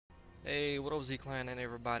Hey, what up Z-Clan and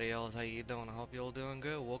everybody else, how you doing? I hope you all doing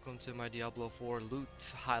good. Welcome to my Diablo 4 loot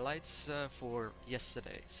highlights for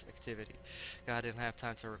yesterday's activity. I didn't have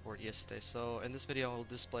time to record yesterday, so in this video I'll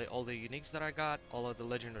display all the uniques that I got, all of the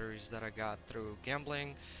legendaries that I got through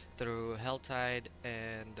gambling, through Helltide,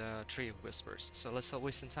 and Tree of Whispers. So let's not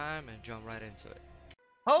waste time and jump right into it.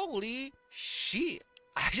 Holy shit!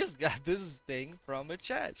 I just got this thing from a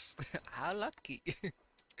chest. How lucky! What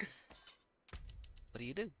do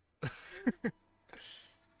you do?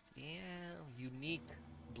 Yeah, unique,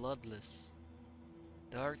 bloodless.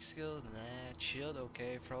 Dark skill, nah. Chilled,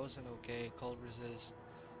 okay. Frozen, okay. Cold resist.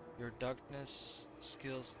 Your darkness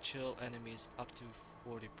skills chill enemies up to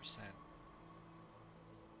 40%.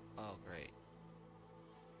 Oh, great.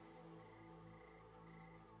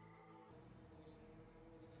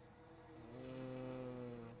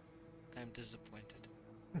 I'm disappointed.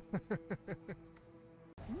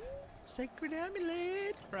 Sacred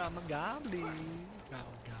amulet from a goblin. From a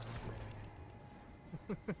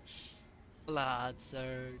goblin. Blood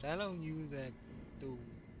surge. I don't use that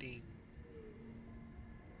thing.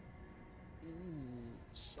 Ooh,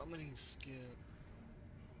 summoning skill.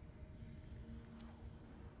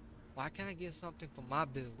 Why can't I get something for my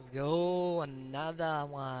build? Let's go, another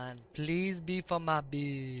one. Please be for my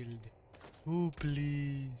build. Ooh,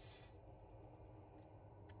 please.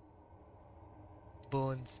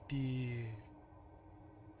 Bone spear.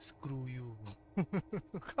 Screw you.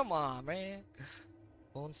 Come on, man.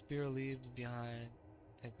 Bone spear leaves behind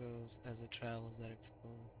echoes as it travels that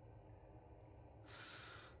explode.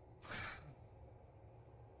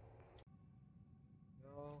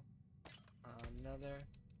 Go. Another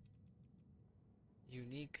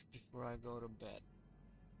unique before I go to bed.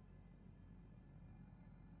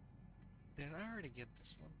 Didn't I already get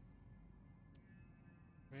this one?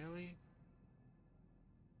 Really?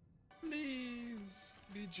 Please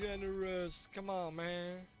be generous. Come on,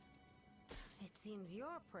 man. It seems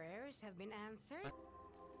your prayers have been answered. What?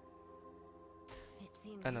 It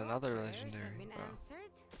seems And your another prayers legendary. have been Wow.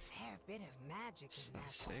 answered. Fair bit of magic It's in not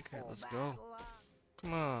that sacred. whole Let's go. battle.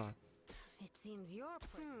 Come on. It seems your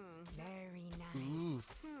very nice. Ooh.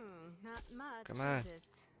 Not much, Come on. is it?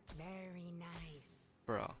 Very nice.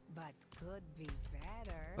 Bro. But could be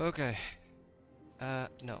better. Okay.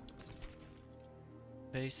 No.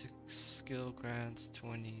 Basic skill grants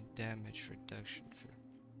 20 damage reduction for...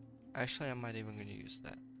 Actually, I'm not even gonna use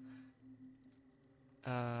that.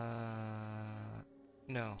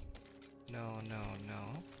 No. No, no,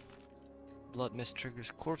 no. Blood mist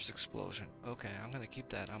triggers corpse explosion. Okay, I'm gonna keep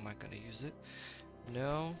that. I'm not gonna use it.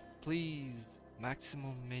 No, please.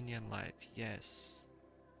 Maximum minion life. Yes.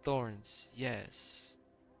 Thorns. Yes.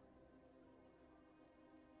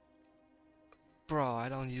 Bro, I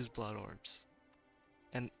don't use blood orbs.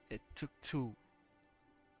 And it took 2.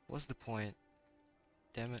 What's the point?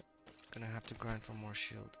 Damn it. Gonna have to grind for more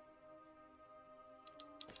shield.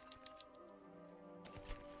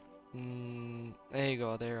 There you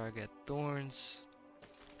go. There I get thorns.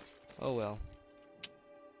 Oh well.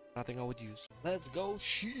 Nothing I would use. Let's go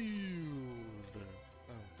shield.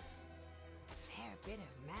 Oh. Fair bit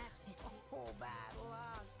of magic. Oh, bad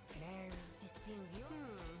luck. It seems you.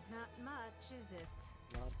 Not much, is it?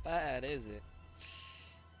 Not bad, is it?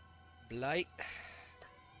 Blight.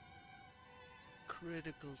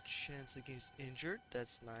 Critical chance against injured.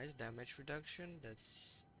 That's nice. Damage reduction.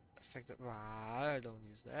 That's effective. I don't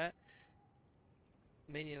use that.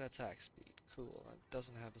 Minion attack speed. Cool. It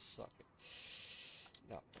doesn't have a socket.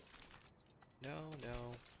 No. No,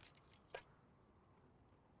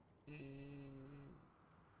 no.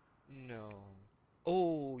 No.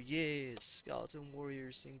 Oh, yes. Skeleton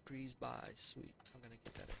warriors increased by. Sweet. I'm gonna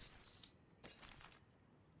get that essence.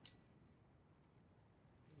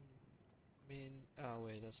 Oh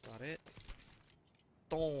wait, that's not it.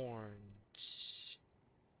 Thorns.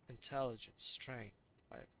 Intelligence, strength,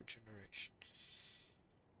 life regeneration.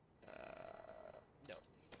 No.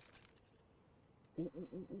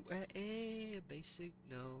 Basic,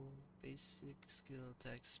 no. Basic skill,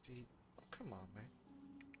 attack speed. Oh, come on, man.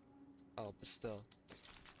 Oh, but still.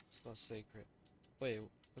 It's not sacred. Wait,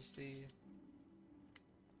 what's the...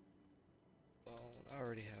 Oh, I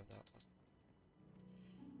already have that one.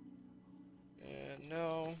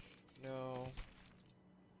 No. No.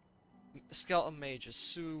 Skeleton mages,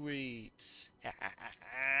 sweet.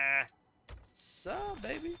 So,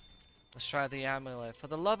 baby. Let's try the amulet. For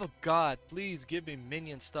the love of God, please give me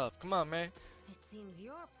minion stuff. Come on, man. It seems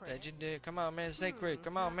your Legendary. Come on, man. Sacred.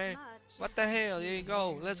 Come on, not man. much. What the hell? There you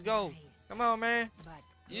go. Let's go. Nice. Come on, man. But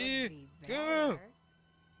could Yeah. be Come on. better.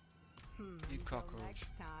 You Until cockroach. next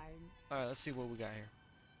time. Alright, let's see what we got here.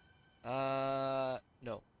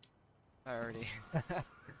 No. I already.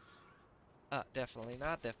 Definitely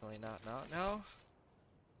not. Definitely not. No, no.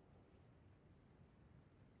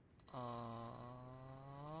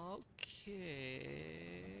 Okay.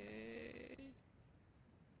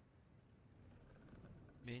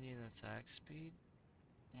 Minion attack speed.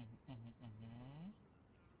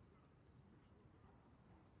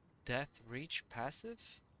 Death reach passive.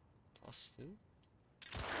 +2.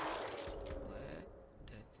 Let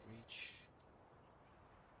death reach.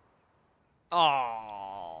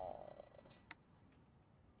 Oh.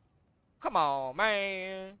 Come on,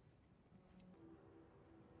 man.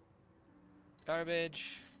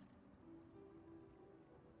 Garbage.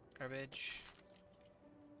 Garbage.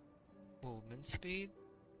 Movement speed.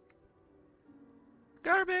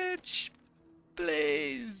 Garbage.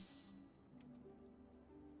 Please.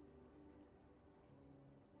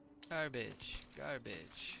 Garbage.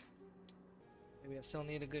 Garbage. Maybe I still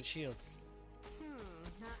need a good shield.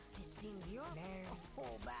 Not. It seems your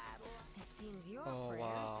whole battle. It seems your Oh, prayers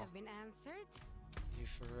wow. have been answered. You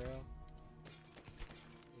for real?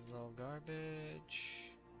 Low garbage.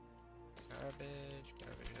 Garbage.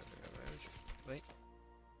 Garbage. Garbage. Garbage. Wait.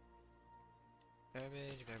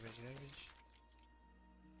 Garbage. Garbage. Garbage.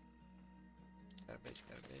 Garbage.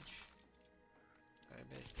 Garbage.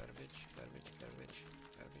 Garbage. Garbage. Garbage. Garbage.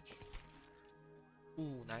 Garbage.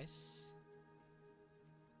 Ooh, nice.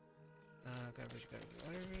 Garbage. Garbage.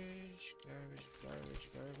 Garbage. Garbage. Garbage.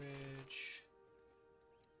 Garbage.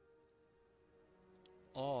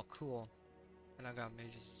 Oh, cool. And I got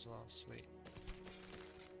mages as well. Sweet.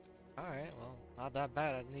 Alright, well, not that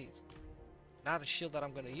bad. I need not a shield that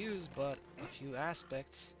I'm gonna use, but a few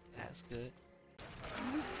aspects. That's good.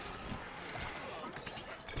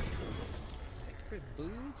 Sacred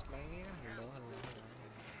boots, man. Hello, hello, hello.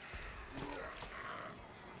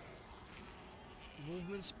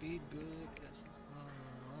 Movement speed, good. Yes, it's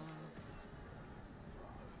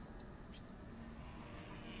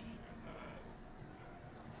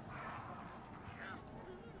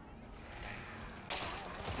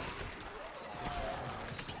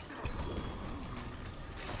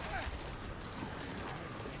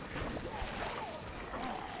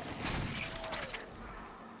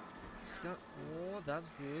oh,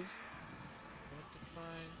 that's good.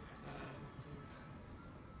 Fortify.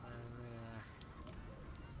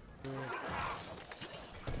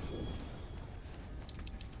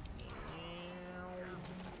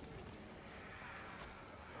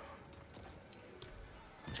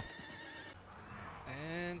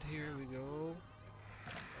 And here we go.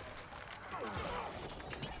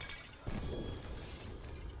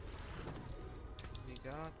 We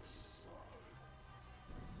got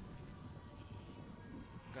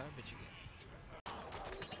garbage again.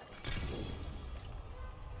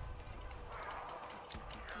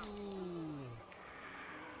 Ooh.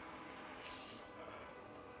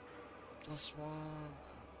 +1.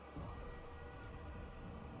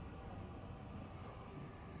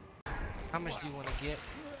 How much do you want to get?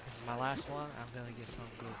 This is my last one. I'm gonna get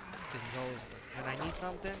something good. This is always when I need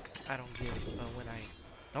something, I don't get it. But when I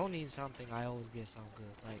don't need something, I always get something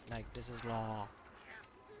good. Like this is law.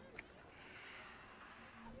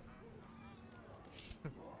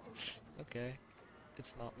 Okay,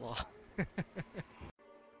 it's not law.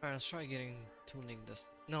 Alright, let's try tuning this.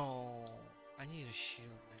 No, I need a shield,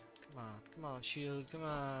 man. Come on, shield, come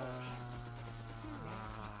on.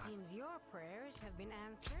 It seems your prayers have been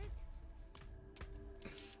answered.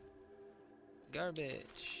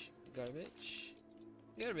 Garbage, garbage,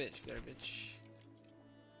 garbage, garbage,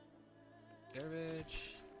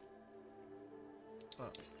 garbage. Oh,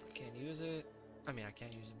 I can't use it. I mean, I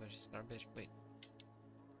can't use it, but it's garbage. Wait.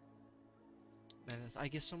 Man, I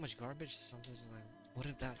get so much garbage sometimes. I'm like, what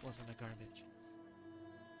if that wasn't a garbage?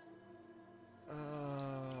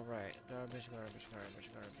 Right. Garbage, garbage, garbage,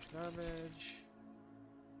 garbage, garbage.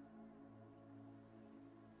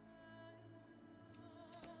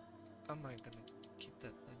 Am I gonna keep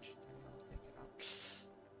that legendary? I'll take it out.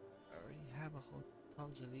 I already have a whole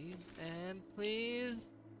tons of these. And please.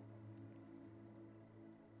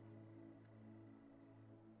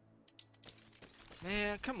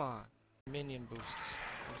 Man, come on. Minion boosts.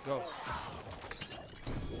 Let's go.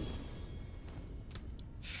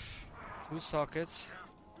 2 sockets.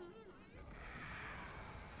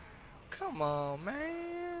 Come on,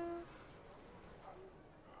 man.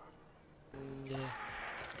 Yeah.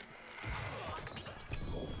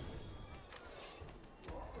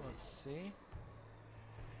 Let's see.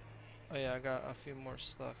 Oh yeah, I got a few more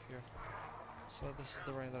stuff here. So this is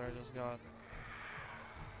the ring that I just got.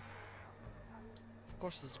 Of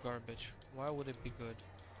course it's garbage. Why would it be good?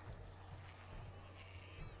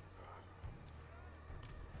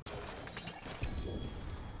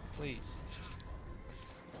 Please.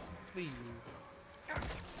 Please.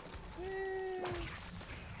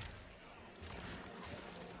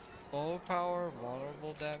 Overpower,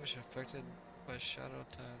 vulnerable damage affected by shadow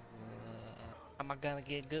time. Am I gonna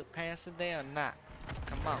get good pants today or not?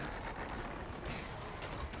 Come on.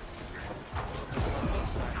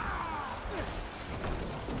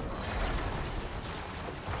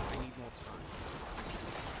 Need more time.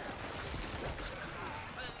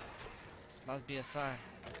 This must be a sign.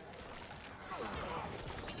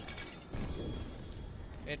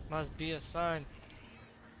 It must be a sign.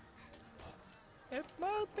 It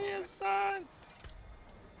must be a sign.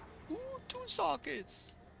 Ooh, 2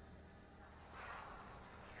 sockets.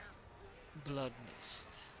 Blood mist.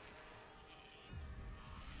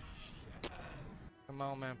 Come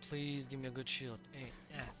on, man, please give me a good shield. 8,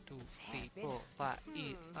 2, 3, 4, 5,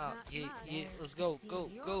 8, up, yeah, yeah. Let's go, go,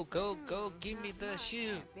 go, go, go. Give me the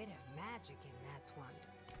shield. A bit of magic in that one.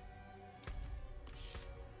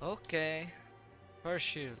 Okay. First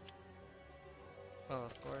shield. Oh,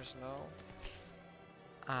 of course, no.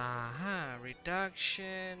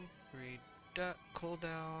 Reduction.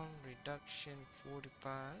 Cooldown. Reduction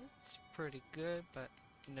 45. It's pretty good, but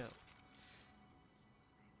no.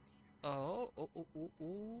 Oh,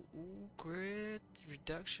 grit,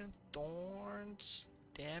 reduction, thorns,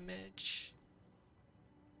 damage,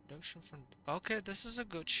 reduction from. Okay, this is a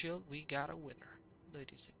good shield. We got a winner,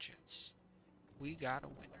 ladies and gents. We got a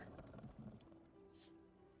winner.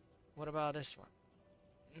 What about this one?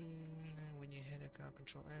 When you hit a crowd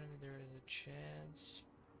control enemy, there is a chance.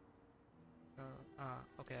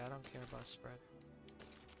 Okay, I don't care about spread.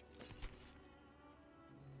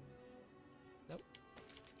 Nope.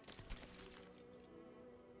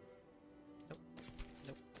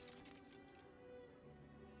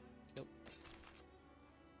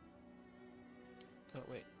 Oh,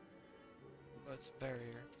 wait. Oh, it's a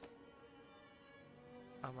barrier.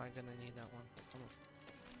 Am I gonna need that one? Come on.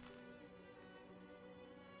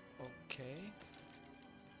 Okay.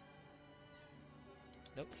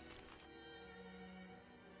 Nope.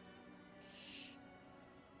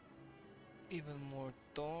 Even more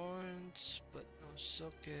thorns, but no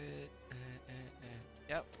socket.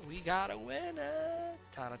 Yep, we got a winner.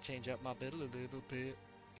 Time to change up my bit a little bit.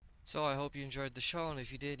 So I hope you enjoyed the show, and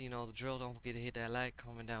if you did, you know the drill. Don't forget to hit that like,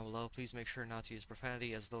 comment down below. Please make sure not to use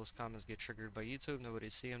profanity, as those comments get triggered by YouTube. Nobody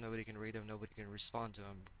see them, nobody can read them, nobody can respond to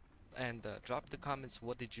them. And drop the comments.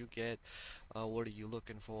 What did you get? What are you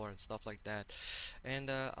looking for, and stuff like that.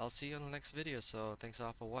 And I'll see you in the next video. So thanks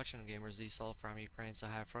all for watching. Gamers Diesel from Ukraine. So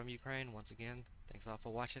hi from Ukraine. Once again, thanks all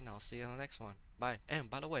for watching. I'll see you in the next one. Bye. And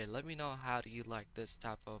by the way, let me know how do you like this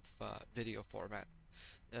type of video format.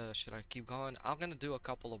 Should I keep going? I'm gonna do a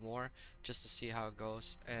couple of more just to see how it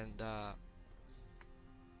goes, and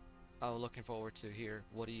I'm looking forward to hear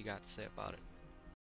what do you got to say about it.